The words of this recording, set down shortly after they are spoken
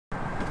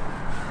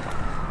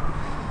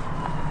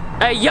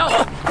Hey, yo!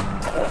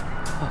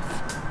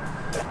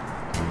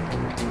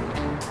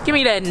 Give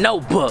me that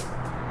notebook.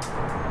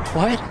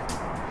 What?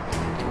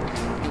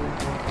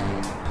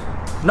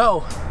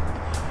 No.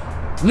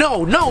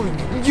 No,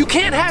 you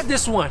can't have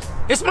this one.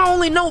 It's my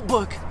only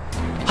notebook.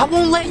 I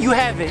won't let you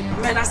have it.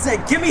 Man, I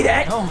said, give me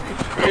that. No.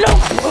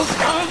 Notebook.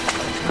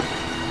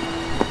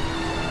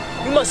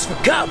 You must have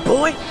forgot,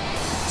 boy.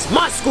 It's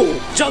my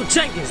school, Joe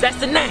Jenkins, that's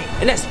the name.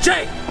 And that's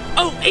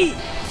J-O-E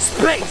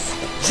space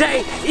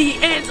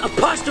J-E-N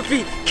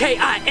apostrophe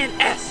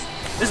K-I-N-S.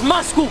 This is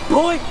my school,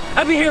 boy.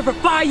 I've been here for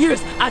 5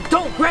 years. I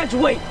don't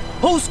graduate.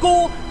 Whose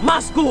school? My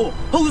school.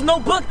 Whose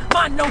notebook?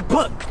 My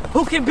notebook.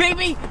 Who can beat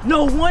me?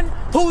 No one.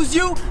 Who's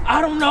you? I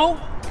don't know.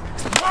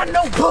 It's my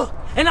notebook,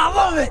 and I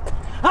love it.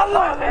 I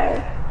love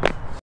it.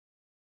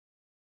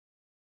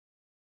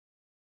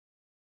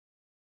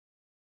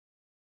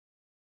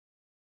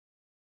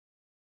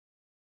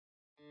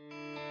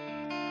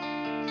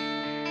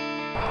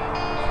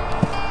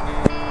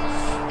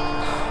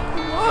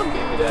 Mom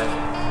gave me that.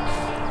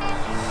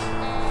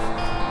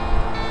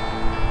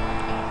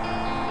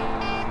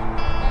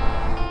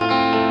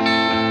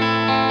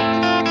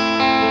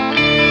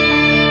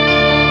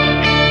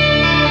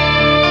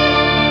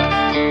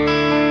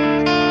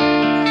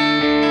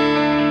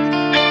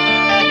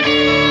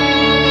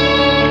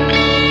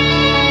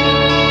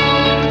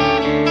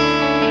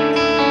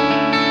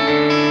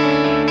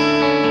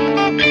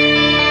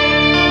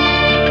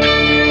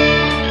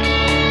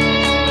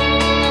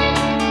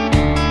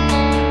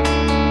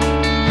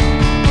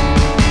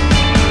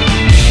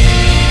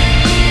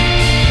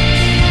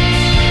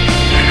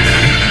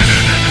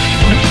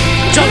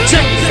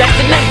 That's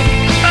the name.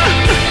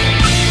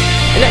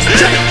 And that's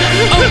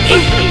J-O-E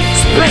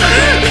space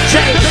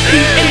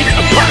J-E-N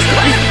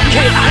apostrophe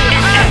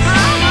K-I-N-S.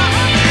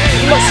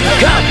 You must have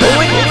forgot,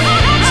 boy.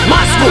 It's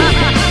my school.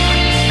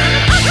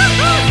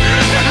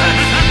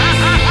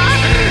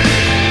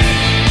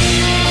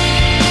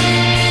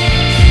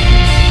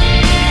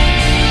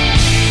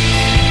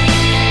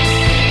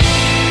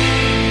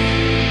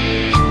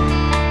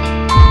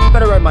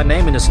 Better write my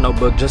name in this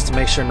notebook just to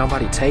make sure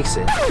nobody takes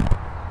it.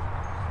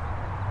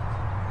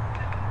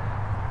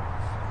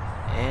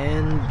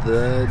 And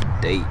the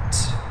date.